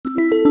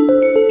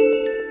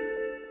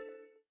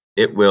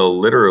it will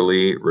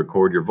literally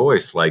record your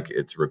voice like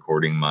it's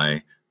recording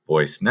my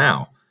voice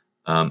now.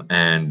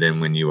 And then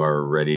when you are ready